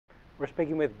We're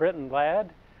speaking with Brittain Ladd,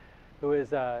 who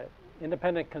is an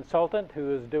independent consultant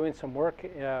who is doing some work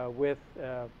with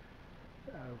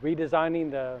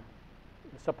redesigning the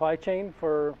supply chain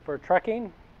for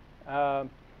trucking.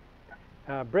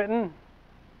 Brittain,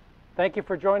 thank you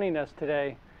for joining us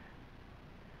today.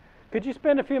 Could you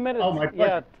spend a few minutes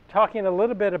talking a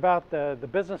little bit about the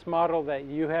business model that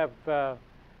you have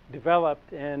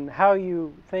developed and how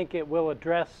you think it will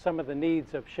address some of the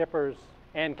needs of shippers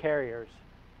and carriers?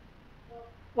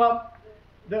 Well,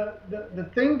 the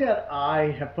thing that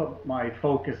I have put my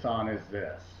focus on is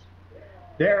this.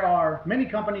 There are many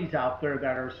companies out there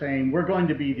that are saying we're going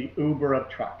to be the Uber of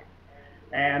trucking,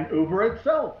 and Uber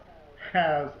itself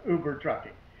has Uber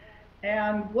trucking.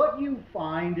 And what you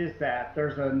find is that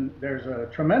there's a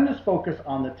tremendous focus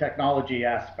on the technology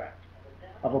aspect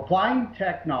of applying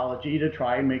technology to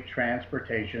try and make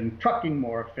transportation, trucking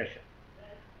more efficient.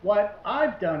 What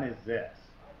I've done is this.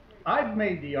 I've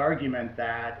made the argument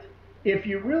that if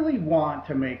you really want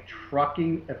to make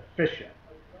trucking efficient,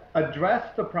 address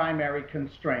the primary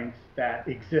constraints that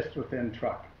exist within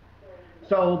trucking.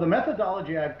 So the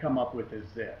methodology I've come up with is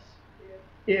this.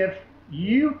 If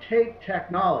you take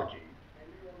technology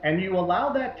and you allow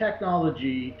that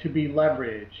technology to be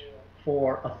leveraged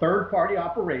for a third-party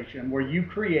operation where you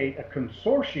create a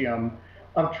consortium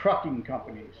of trucking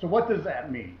companies. So what does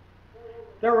that mean?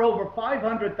 There are over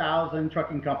 500,000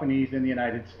 trucking companies in the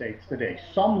United States today,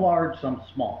 some large, some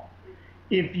small.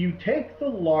 If you take the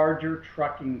larger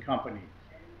trucking companies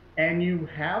and you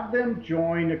have them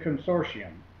join a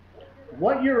consortium,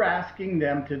 what you're asking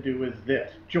them to do is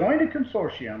this: join a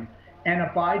consortium and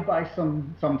abide by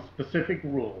some specific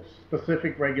rules,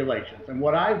 specific regulations. And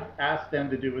what I've asked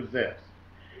them to do is this.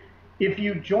 If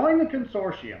you join the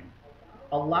consortium,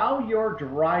 allow your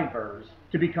drivers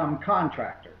to become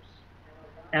contractors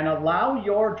and allow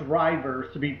your drivers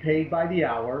to be paid by the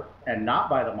hour and not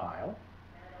by the mile,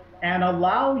 and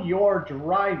allow your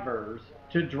drivers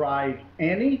to drive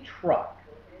any truck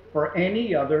for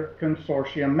any other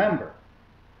consortium member.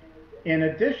 In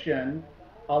addition,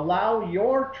 allow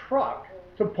your truck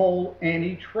to pull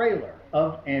any trailer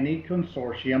of any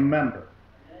consortium member.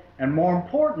 And more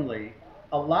importantly,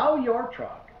 allow your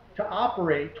truck to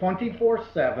operate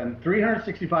 24/7,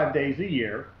 365 days a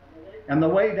year. And the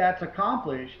way that's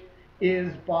accomplished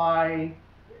is by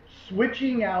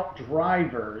switching out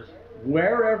drivers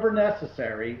wherever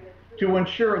necessary to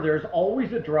ensure there's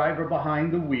always a driver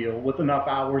behind the wheel with enough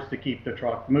hours to keep the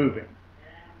truck moving.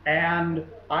 And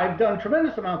I've done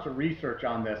tremendous amounts of research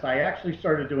on this. I actually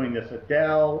started doing this at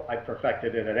Dell, I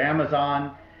perfected it at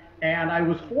Amazon, and I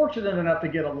was fortunate enough to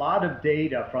get a lot of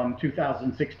data from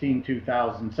 2016,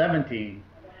 2017.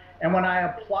 And when I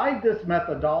applied this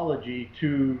methodology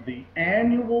to the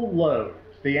annual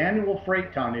loads, the annual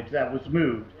freight tonnage that was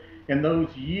moved in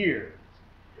those years,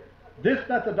 this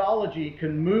methodology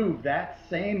can move that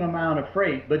same amount of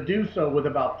freight, but do so with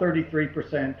about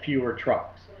 33% fewer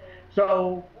trucks.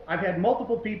 So I've had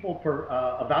multiple people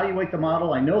evaluate the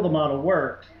model. I know the model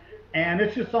works, and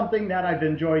it's just something that I've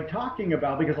enjoyed talking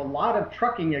about because a lot of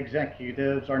trucking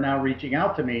executives are now reaching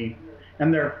out to me,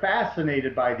 and they're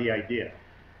fascinated by the idea.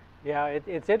 Yeah,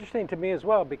 it's interesting to me as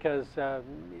well because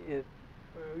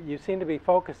you seem to be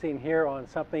focusing here on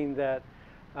something that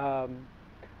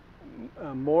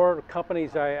more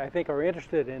companies I think are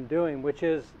interested in doing, which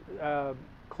is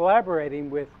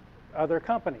collaborating with other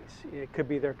companies. It could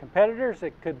be their competitors,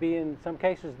 it could be in some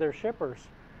cases their shippers.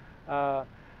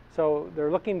 So they're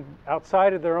looking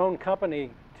outside of their own company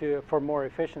for more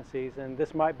efficiencies, and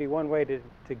this might be one way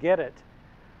to get it.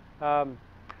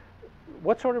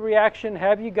 What sort of reaction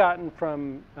have you gotten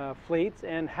from fleets,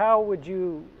 and how would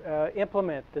you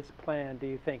implement this plan, do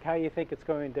you think? How do you think it's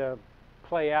going to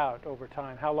play out over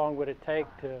time? How long would it take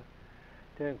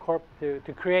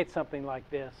to create something like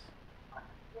this?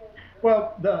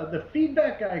 Well, the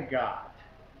feedback I got,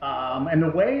 and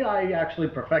the way I actually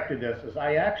perfected this is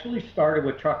I actually started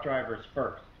with truck drivers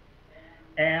first.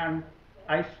 And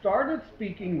I started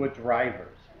speaking with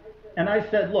drivers. And I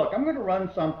said, look, I'm going to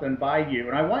run something by you,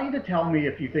 and I want you to tell me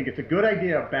if you think it's a good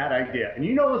idea or a bad idea. And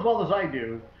you know as well as I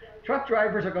do, truck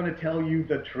drivers are going to tell you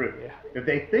the truth. Yeah. If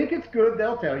they think it's good,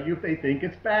 they'll tell you. If they think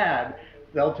it's bad,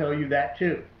 they'll tell you that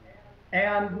too.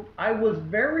 And I was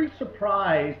very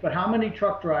surprised by how many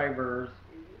truck drivers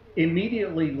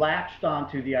immediately latched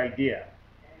onto the idea.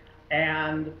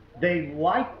 And they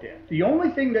liked it. The only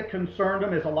thing that concerned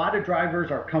them is a lot of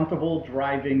drivers are comfortable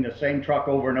driving the same truck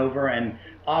over and over, and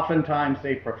oftentimes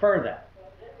they prefer that.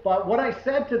 But what I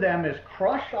said to them is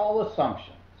crush all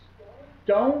assumptions.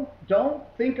 Don't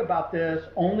think about this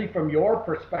only from your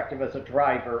perspective as a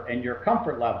driver and your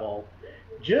comfort level.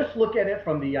 Just look at it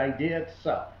from the idea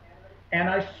itself. And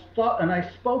I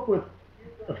spoke with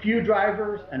a few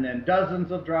drivers and then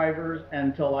dozens of drivers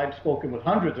until I've spoken with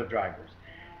hundreds of drivers.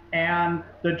 And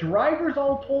the drivers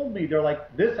all told me, they're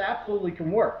like, this absolutely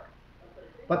can work.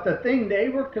 But the thing they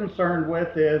were concerned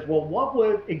with is, well, what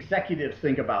would executives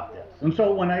think about this? And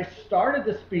so when I started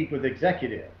to speak with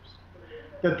executives,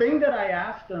 the thing that I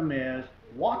asked them is,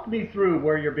 walk me through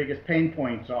where your biggest pain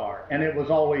points are. And it was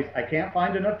always, I can't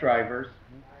find enough drivers,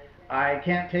 I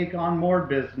can't take on more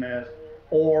business,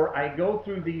 or I go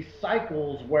through these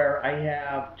cycles where I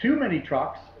have too many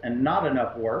trucks and not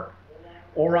enough work,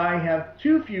 or I have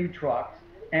too few trucks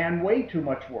and way too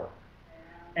much work.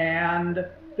 And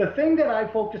the thing that I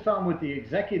focused on with the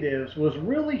executives was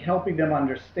really helping them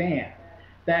understand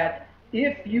that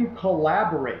if you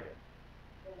collaborate,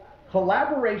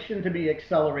 collaboration to me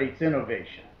accelerates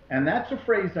innovation. And that's a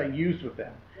phrase I use with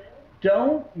them.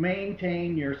 Don't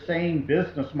maintain your same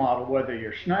business model, whether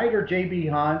you're Schneider, JB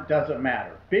Hunt, doesn't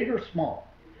matter, big or small.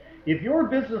 If your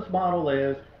business model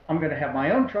is, I'm going to have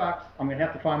my own trucks, I'm going to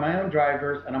have to find my own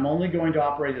drivers, and I'm only going to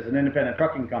operate as an independent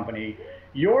trucking company,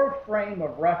 your frame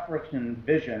of reference and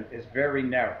vision is very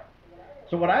narrow.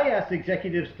 So what I ask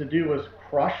executives to do is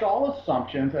crush all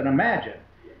assumptions and imagine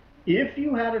if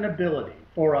you had an ability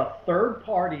for a third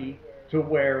party to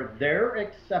where they're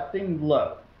accepting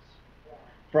loads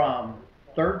from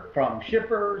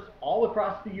shippers all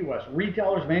across the U.S.,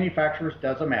 retailers, manufacturers,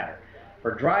 doesn't matter,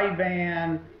 for dry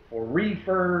van, for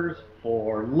reefers,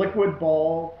 for liquid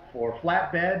bulk, for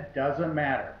flatbed, doesn't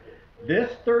matter.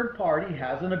 This third party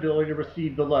has an ability to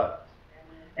receive the loads.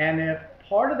 And if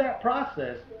part of that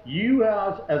process, you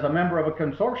as a member of a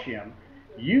consortium,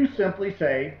 you simply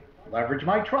say, leverage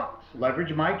my trucks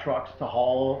to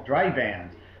haul dry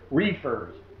vans,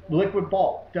 reefers, liquid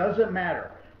bulk, doesn't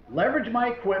matter. Leverage my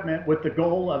equipment with the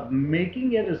goal of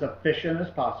making it as efficient as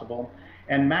possible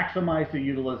and maximize the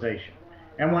utilization.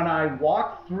 And when I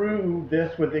walked through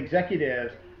this with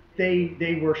executives,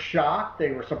 they were shocked,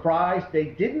 they were surprised, they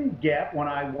didn't get when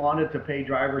I wanted to pay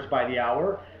drivers by the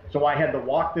hour, so I had to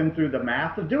walk them through the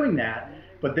math of doing that,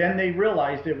 but then they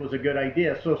realized it was a good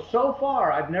idea. So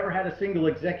far, I've never had a single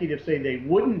executive say they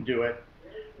wouldn't do it.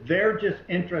 They're just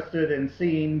interested in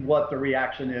seeing what the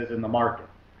reaction is in the market.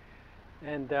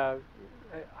 And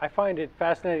I find it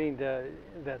fascinating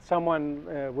that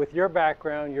someone with your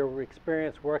background, your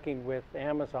experience working with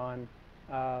Amazon,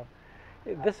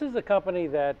 this is a company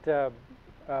that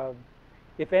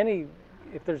if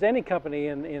there's any company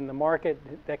in the market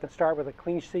that can start with a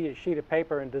clean sheet of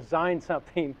paper and design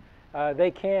something,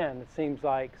 they can, it seems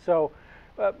like. So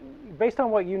based on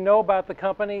what you know about the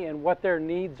company and what their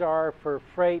needs are for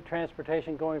freight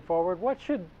transportation going forward, what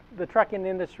should the trucking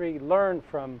industry learn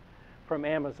from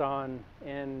Amazon,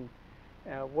 and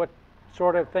what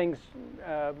sort of things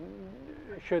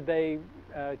should they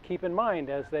keep in mind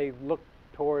as they look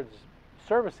towards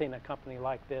servicing a company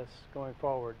like this going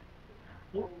forward?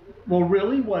 Well,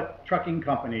 really what trucking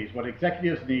companies, what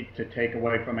executives need to take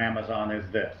away from Amazon is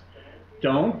this.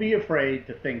 Don't be afraid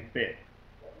to think big.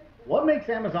 What makes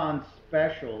Amazon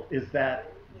special is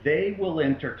that they will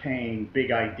entertain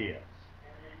big ideas.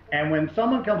 And when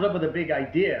someone comes up with a big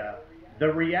idea,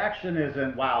 the reaction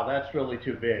isn't, wow, that's really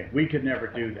too big. We could never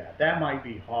do that. That might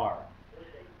be hard.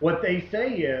 What they say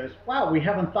is, wow, we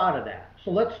haven't thought of that. So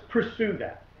let's pursue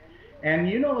that. And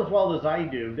you know as well as I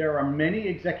do, there are many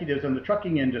executives in the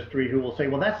trucking industry who will say,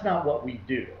 well, that's not what we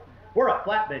do. We're a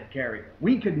flatbed carrier.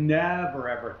 We could never,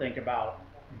 ever think about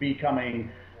becoming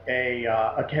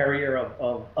a carrier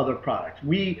of other products.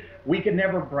 We could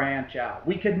never branch out.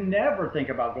 We could never think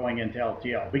about going into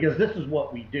LTL because this is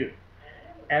what we do.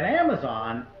 At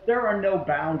Amazon, there are no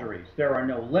boundaries, there are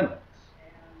no limits.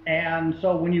 And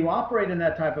so when you operate in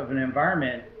that type of an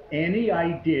environment, any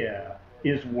idea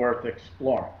is worth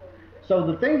exploring. So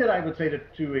the thing that I would say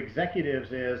to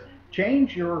executives is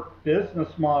change your business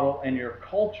model and your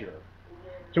culture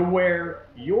to where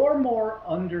you're more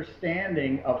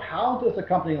understanding of how does a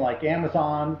company like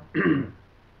Amazon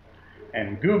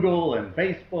and Google and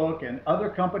Facebook and other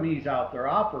companies out there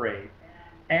operate.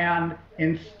 And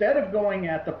instead of going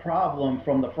at the problem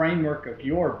from the framework of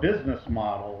your business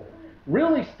model,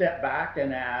 really step back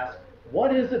and ask,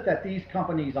 what is it that these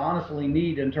companies honestly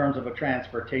need in terms of a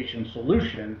transportation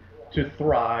solution to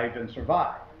thrive and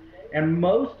survive? And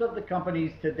most of the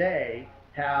companies today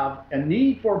have a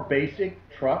need for basic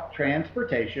truck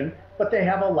transportation, but they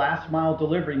have a last mile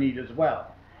delivery need as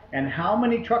well. And how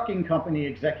many trucking company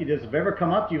executives have ever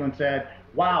come up to you and said,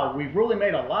 wow, we've really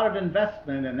made a lot of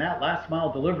investment in that last mile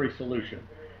delivery solution?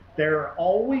 They're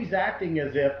always acting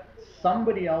as if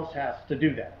somebody else has to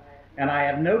do that. And I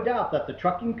have no doubt that the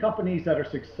trucking companies that are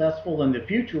successful in the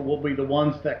future will be the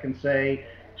ones that can say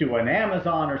to an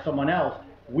Amazon or someone else,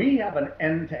 we have an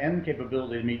end-to-end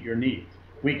capability to meet your needs.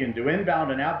 We can do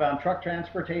inbound and outbound truck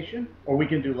transportation, or we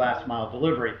can do last mile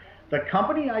delivery. The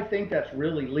company I think that's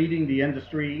really leading the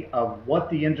industry of what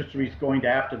the industry is going to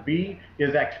have to be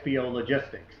is XPO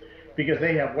Logistics, because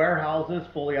they have warehouses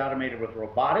fully automated with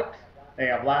robotics, they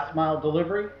have last mile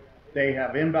delivery, they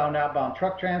have inbound, outbound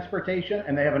truck transportation,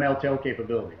 and they have an LTL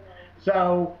capability.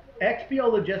 So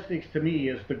XPO Logistics to me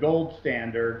is the gold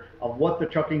standard of what the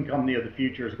trucking company of the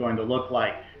future is going to look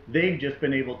like. They've just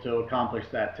been able to accomplish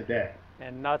that today.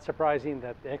 And not surprising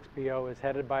that the XPO is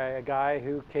headed by a guy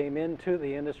who came into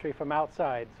the industry from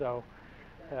outside. So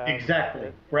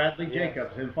exactly, Bradley yes.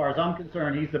 Jacobs. As far as I'm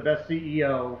concerned, he's the best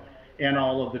CEO in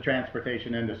all of the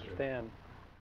transportation industry. Understand.